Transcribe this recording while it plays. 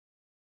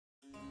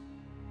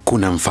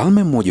Kuna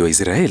mfalme mmoja wa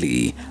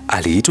Israeli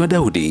aliitwa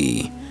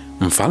Daudi.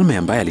 Mfalme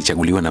ambaye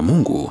alichaguliwa na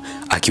Mungu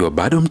akiwa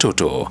bado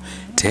mtoto,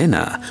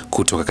 tena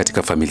kutoka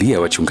katika familia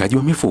ya wachungaji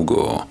wa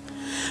mifugo.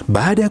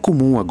 Baada ya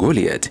kumuua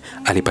Goliath,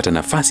 alipata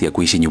nafasi ya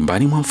kuishi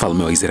nyumbani mwa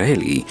mfalme wa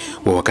Israeli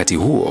wa wakati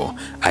huo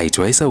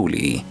aitwaye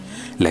Sauli.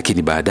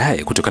 Lakini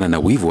baadaye, kutokana na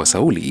wivu wa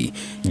Sauli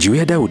juu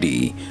ya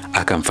Daudi,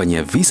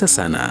 akamfanyia visa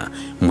sana,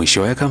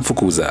 mwishowe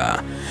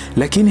akamfukuza.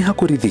 Lakini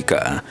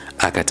hakuridhika,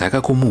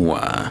 akataka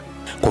kumuua.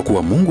 Kwa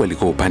kuwa Mungu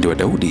alikuwa upande wa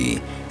Daudi,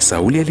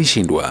 Sauli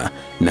alishindwa,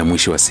 na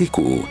mwisho wa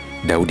siku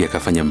Daudi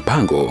akafanya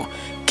mpango,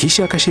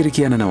 kisha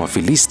akashirikiana na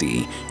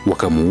Wafilisti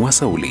wakamuua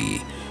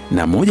Sauli.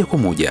 Na moja kwa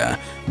moja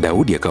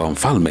Daudi akawa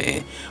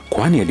mfalme,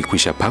 kwani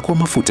alikwisha pakwa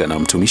mafuta na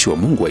mtumishi wa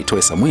Mungu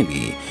aitwaye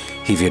Samueli.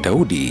 Hivyo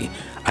Daudi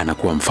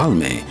anakuwa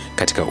mfalme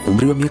katika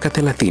umri wa miaka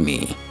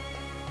 30.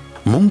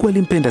 Mungu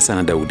alimpenda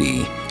sana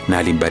Daudi na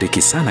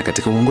alimbariki sana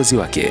katika uongozi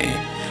wake,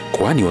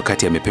 kwani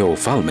wakati amepewa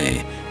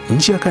ufalme,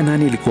 nchi ya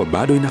Kanaani ilikuwa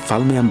bado ina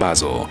falme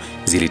ambazo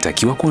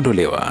zilitakiwa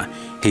kuondolewa.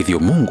 Hivyo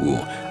Mungu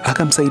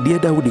akamsaidia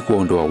Daudi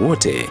kuwaondoa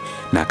wote,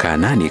 na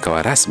Kanaani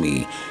ikawa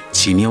rasmi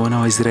chini ya wana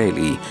wa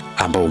Israeli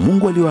ambao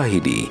Mungu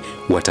aliwaahidi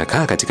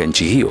watakaa katika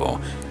nchi hiyo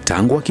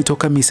tangu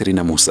wakitoka Misri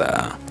na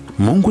Musa.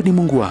 Mungu ni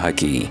Mungu wa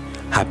haki,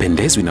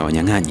 hapendezwi na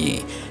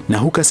wanyang'anyi, na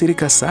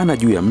hukasirika sana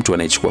juu ya mtu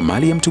anayechukua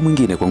mali ya mtu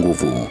mwingine kwa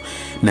nguvu.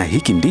 Na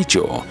hiki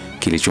ndicho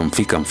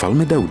kilichomfika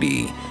mfalme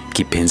Daudi,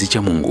 kipenzi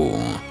cha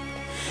Mungu.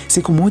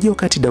 Siku moja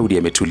wakati Daudi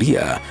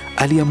ametulia,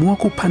 aliamua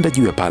kupanda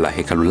juu ya paa la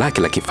hekalu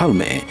lake la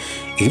kifalme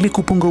ili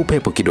kupunga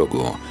upepo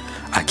kidogo.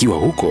 Akiwa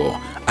huko,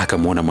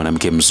 akamwona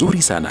mwanamke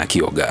mzuri sana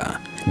akioga.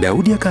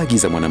 Daudi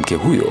akaagiza mwanamke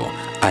huyo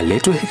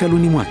aletwe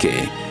hekaluni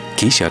mwake,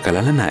 kisha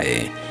akalala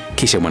naye.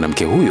 Kisha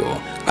mwanamke huyo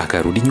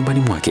akarudi nyumbani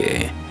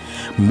mwake.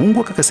 Mungu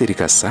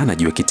akakasirika sana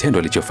juu ya kitendo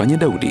alichofanya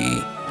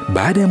Daudi.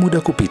 Baada ya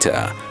muda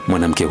kupita,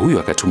 mwanamke huyo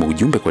akatuma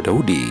ujumbe kwa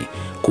Daudi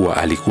kuwa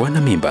alikuwa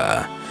na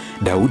mimba.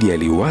 Daudi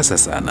aliuwaza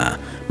sana,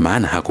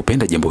 maana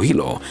hakupenda jambo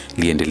hilo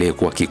liendelee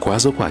kuwa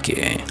kikwazo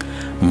kwake.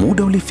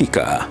 Muda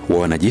ulifika wa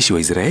wanajeshi wa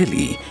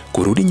Israeli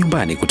kurudi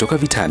nyumbani kutoka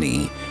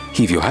vitani.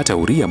 Hivyo hata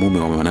Uria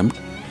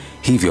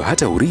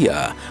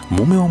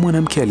mume wa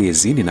mwanamke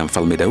aliyezini na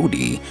mfalme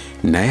Daudi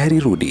naye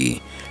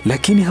alirudi,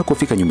 lakini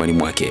hakufika nyumbani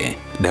mwake.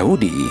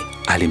 Daudi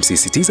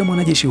alimsisitiza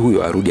mwanajeshi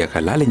huyo arudi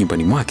akalale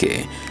nyumbani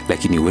mwake,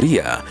 lakini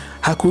Uria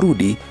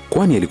hakurudi,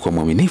 kwani alikuwa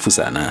mwaminifu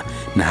sana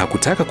na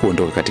hakutaka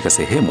kuondoka katika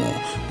sehemu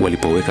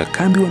walipoweka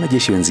kambi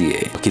wanajeshi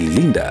wenzie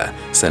wakililinda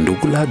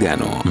sanduku la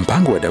agano.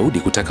 Mpango wa Daudi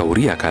kutaka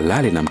Uria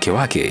akalale na mke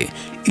wake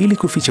ili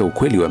kuficha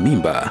ukweli wa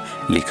mimba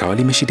likawa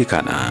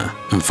limeshindikana.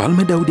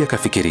 Mfalme Daudi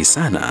akafikiri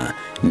sana,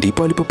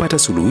 ndipo alipopata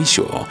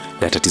suluhisho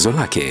la tatizo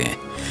lake.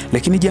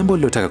 Lakini jambo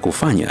alilotaka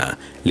kufanya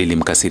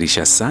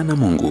lilimkasirisha sana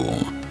Mungu.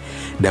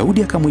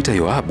 Daudi akamwita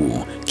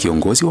Yoabu,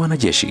 kiongozi wa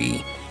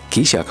wanajeshi,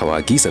 kisha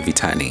akawaagiza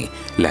vitani,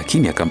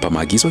 lakini akampa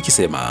maagizo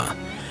akisema,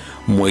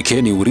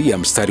 "Mwekeni Uria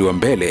mstari wa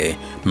mbele,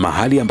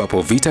 mahali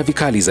ambapo vita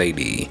vikali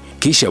zaidi,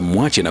 kisha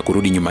mwache na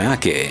kurudi nyuma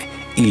yake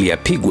ili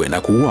apigwe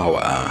na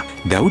kuuawa."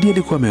 Daudi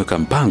alikuwa ameweka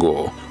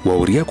mpango wa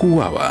Uria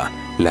kuuawa,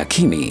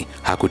 lakini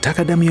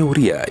hakutaka damu ya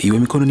Uria iwe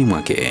mikononi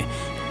mwake.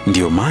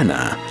 Ndiyo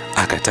maana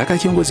akataka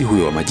kiongozi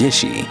huyo wa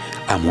majeshi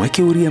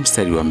amweke Uria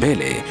mstari wa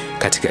mbele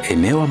katika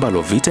eneo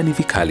ambalo vita ni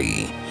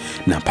vikali,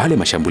 na pale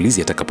mashambulizi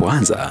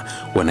yatakapoanza,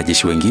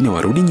 wanajeshi wengine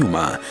warudi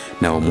nyuma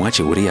na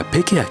wamwache Uria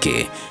peke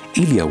yake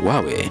ili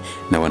auawe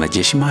na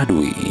wanajeshi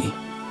maadui.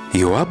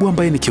 Yoabu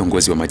ambaye ni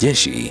kiongozi wa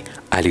majeshi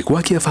alikuwa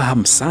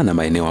akiyafahamu sana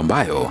maeneo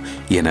ambayo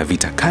yana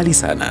vita kali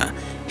sana.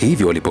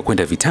 Hivyo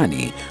walipokwenda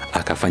vitani,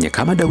 akafanya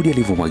kama Daudi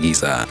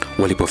alivyomwagiza.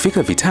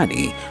 Walipofika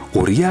vitani,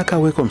 Uria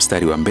akawekwa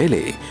mstari wa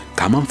mbele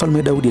kama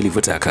mfalme Daudi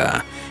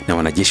alivyotaka, na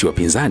wanajeshi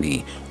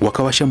wapinzani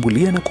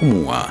wakawashambulia na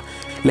kumuua.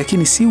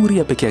 Lakini si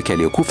Uria peke yake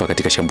aliyokufa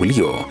katika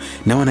shambulio,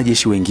 na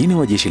wanajeshi wengine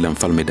wa jeshi la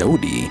mfalme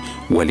Daudi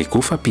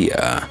walikufa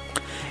pia.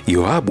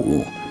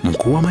 Yoabu,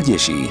 mkuu wa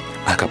majeshi,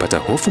 akapata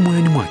hofu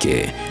moyoni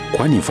mwake,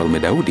 kwani mfalme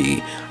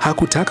Daudi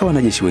hakutaka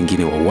wanajeshi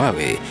wengine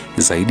wauawe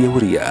zaidi ya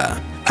Uria.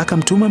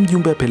 Akamtuma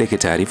mjumbe apeleke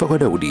taarifa kwa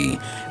Daudi,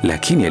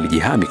 lakini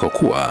alijihami kwa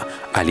kuwa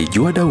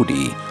alijua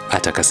Daudi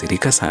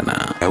atakasirika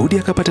sana. Daudi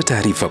akapata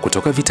taarifa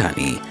kutoka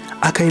vitani,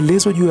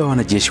 akaelezwa juu ya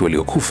wanajeshi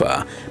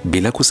waliokufa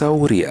bila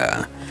kusahau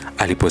Uria.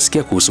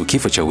 Aliposikia kuhusu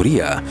kifo cha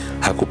Uria,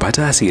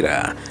 hakupata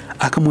hasira.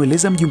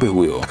 Akamweleza mjumbe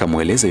huyo,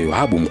 akamweleza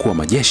Yoabu, mkuu wa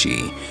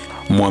majeshi,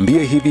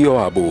 "Mwambie hivi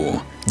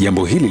Yoabu,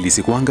 jambo hili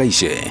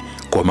lisikuhangaishe,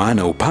 kwa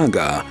maana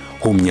upanga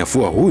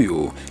humnyafua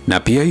huyu na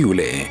pia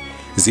yule.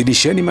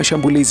 Zidisheni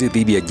mashambulizi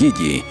dhidi ya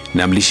jiji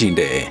na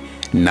mlishinde,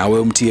 nawe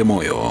umtie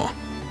moyo."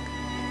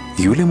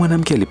 Yule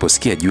mwanamke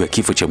aliposikia juu ya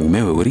kifo cha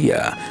mumewe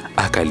Uria,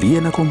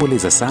 akalia na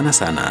kuomboleza sana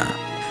sana.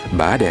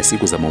 Baada ya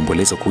siku za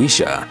maombolezo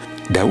kuisha,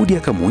 Daudi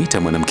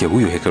akamuita mwanamke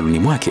huyo hekaluni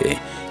mwake,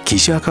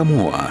 kisha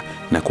akamuoa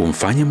na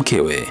kumfanya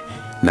mkewe,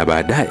 na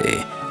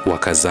baadaye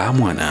wakazaa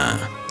mwana.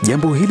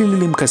 Jambo hili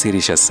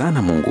lilimkasirisha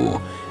sana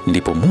Mungu.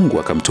 Ndipo Mungu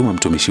akamtuma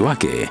mtumishi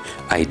wake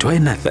aitwaye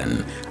Nathan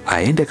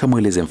aende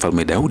akamweleze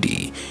mfalme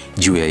Daudi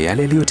juu ya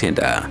yale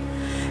aliyotenda.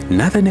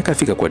 Nathani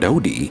akafika kwa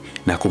Daudi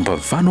na kumpa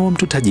mfano wa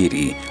mtu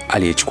tajiri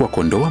aliyechukua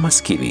kondoo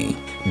maskini.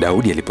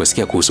 Daudi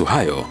aliposikia kuhusu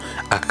hayo,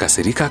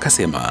 akakasirika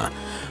akasema,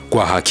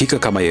 kwa hakika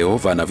kama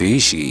Yehova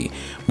anavyoishi,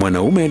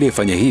 mwanaume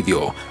aliyefanya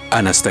hivyo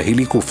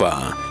anastahili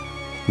kufa.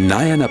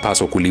 Naye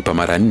anapaswa kulipa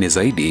mara 4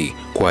 zaidi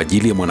kwa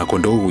ajili ya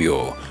mwanakondoo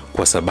huyo,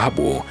 kwa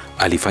sababu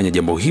alifanya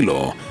jambo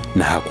hilo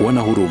na hakuwa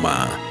na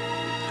huruma.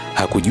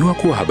 Hakujua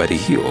kuwa habari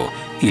hiyo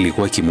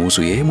ilikuwa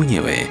ikimuhusu yeye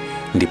mwenyewe.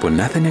 Ndipo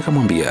Nathani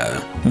akamwambia,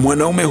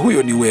 mwanaume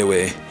huyo ni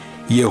wewe.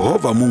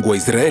 Yehova Mungu wa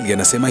Israeli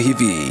anasema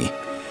hivi,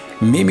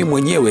 mimi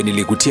mwenyewe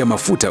nilikutia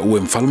mafuta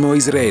uwe mfalme wa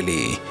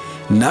Israeli,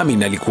 nami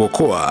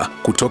nalikuokoa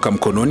kutoka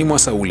mkononi mwa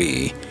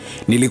Sauli.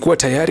 Nilikuwa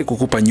tayari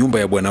kukupa nyumba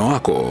ya bwana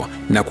wako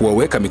na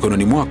kuwaweka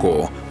mikononi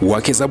mwako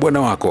wake za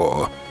bwana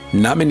wako,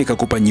 nami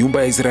nikakupa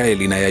nyumba ya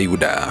Israeli na ya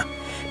Yuda.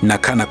 Na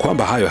kana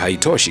kwamba hayo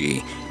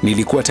haitoshi,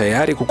 nilikuwa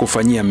tayari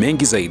kukufanyia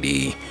mengi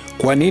zaidi.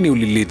 Kwa nini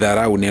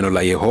ulilidharau neno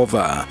la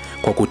Yehova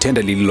kwa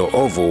kutenda lililo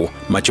ovu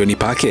machoni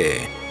pake?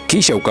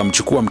 Kisha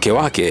ukamchukua mke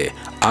wake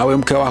awe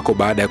mke wako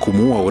baada ya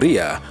kumuua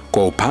Uria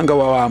kwa upanga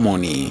wa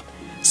Waamoni.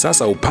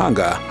 Sasa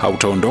upanga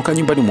hautaondoka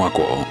nyumbani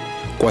mwako,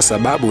 kwa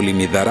sababu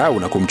ulinidharau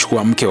na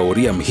kumchukua mke wa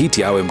Uria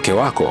Mhiti awe mke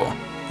wako.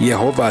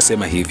 Yehova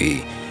asema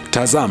hivi,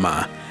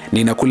 tazama,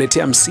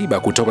 ninakuletea msiba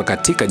kutoka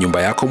katika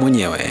nyumba yako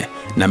mwenyewe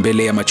na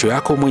mbele ya macho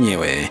yako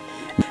mwenyewe,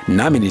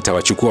 nami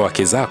nitawachukua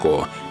wake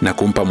zako na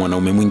kumpa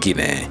mwanaume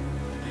mwingine,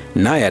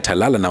 naye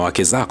atalala na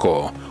wake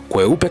zako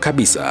kweupe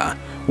kabisa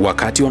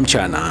wakati wa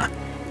mchana.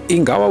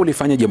 Ingawa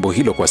ulifanya jambo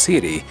hilo kwa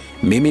siri,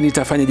 mimi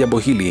nitafanya jambo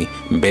hili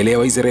mbele ya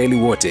Waisraeli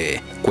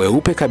wote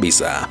kweupe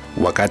kabisa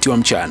wakati wa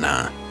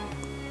mchana.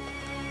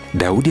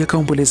 Daudi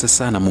akaomboleza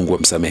sana Mungu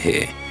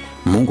amsamehe.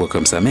 Mungu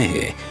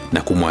akamsamehe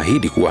na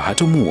kumwahidi kuwa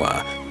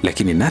hatamuua.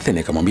 Lakini Nathani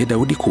akamwambia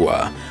Daudi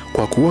kuwa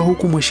kwa kuwa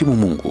hukumheshimu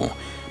Mungu,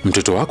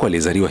 mtoto wako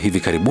aliyezaliwa hivi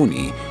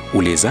karibuni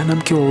uliyezaa na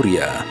mke wa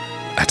Uria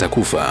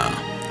atakufa.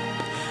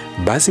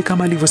 Basi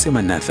kama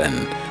alivyosema Nathan,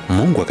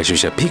 Mungu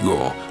akashusha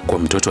pigo kwa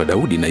mtoto wa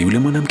Daudi na yule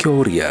mwanamke wa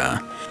Uria.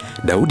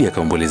 Daudi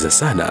akaomboleza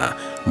sana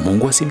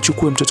Mungu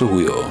asimchukue mtoto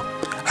huyo.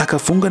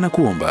 Akafunga na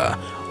kuomba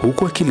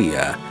huku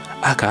akilia,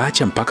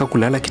 akaacha mpaka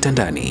kulala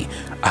kitandani,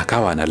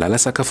 akawa analala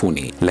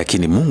sakafuni,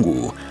 lakini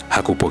Mungu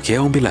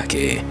hakupokea ombi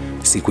lake.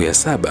 Siku ya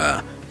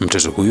 7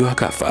 mtoto huyo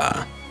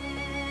akafa.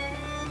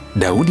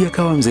 Daudi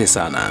akawa mzee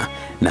sana,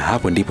 na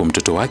hapo ndipo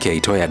mtoto wake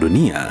aitwaye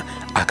Adonia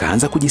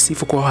akaanza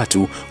kujisifu kwa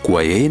watu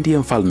kuwa yeye ndiye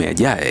mfalme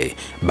ajaye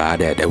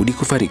baada ya Daudi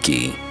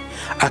kufariki.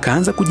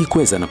 Akaanza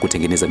kujikweza na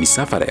kutengeneza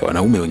misafara ya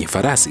wanaume wenye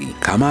farasi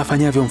kama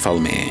afanyavyo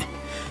mfalme.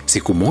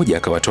 Siku moja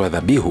akawatoa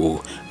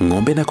dhabihu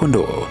ng'ombe na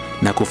kondoo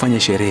na kufanya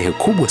sherehe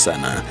kubwa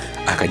sana.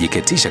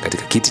 Akajiketisha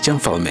katika kiti cha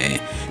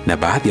mfalme, na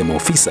baadhi ya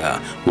maofisa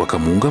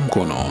wakamuunga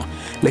mkono,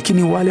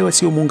 lakini wale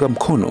wasiomuunga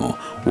mkono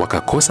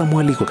wakakosa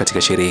mwaliko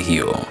katika sherehe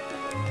hiyo.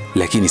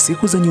 Lakini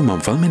siku za nyuma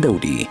mfalme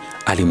Daudi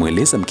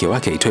alimweleza mke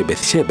wake aitwaye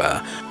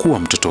Bathsheba kuwa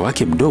mtoto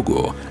wake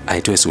mdogo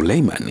aitwaye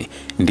Suleiman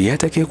ndiye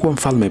atakayekuwa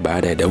mfalme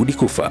baada ya Daudi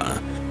kufa.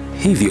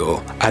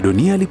 Hivyo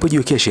Adonia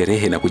alipojiwekea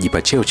sherehe na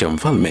kujipa cheo cha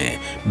mfalme,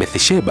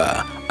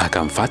 Bathsheba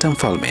akamfuata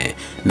mfalme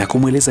na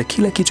kumweleza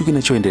kila kitu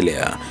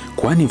kinachoendelea,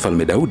 kwani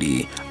mfalme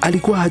Daudi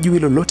alikuwa hajui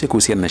lolote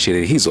kuhusiana na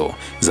sherehe hizo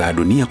za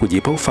Adonia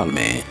kujipa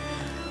ufalme.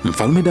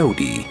 Mfalme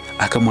Daudi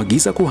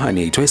akamwagiza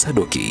kuhani aitwaye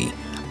Sadoki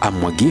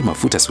amwagie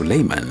mafuta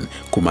Suleiman,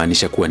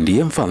 kumaanisha kuwa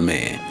ndiye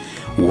mfalme.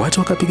 Watu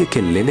wakapiga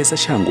kelele za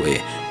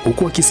shangwe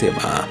huku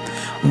wakisema,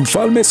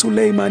 Mfalme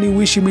Suleimani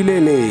uishi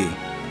milele.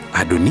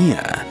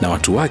 Adonia na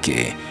watu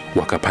wake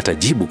wakapata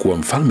jibu kuwa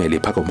mfalme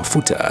aliyepakwa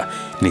mafuta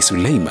ni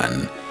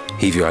Suleiman.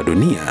 Hivyo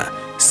Adonia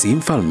si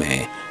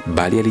mfalme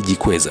bali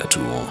alijikweza tu.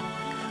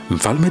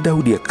 Mfalme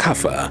Daudi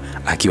akafa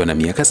akiwa na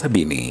miaka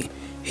 70.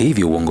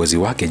 Hivyo uongozi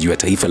wake juu ya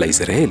taifa la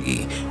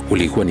Israeli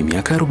ulikuwa ni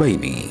miaka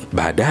 40.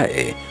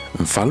 Baadaye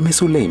mfalme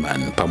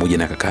Suleiman pamoja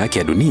na kaka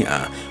yake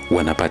Adonia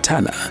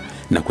wanapatana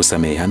na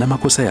kusameheana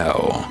makosa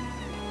yao.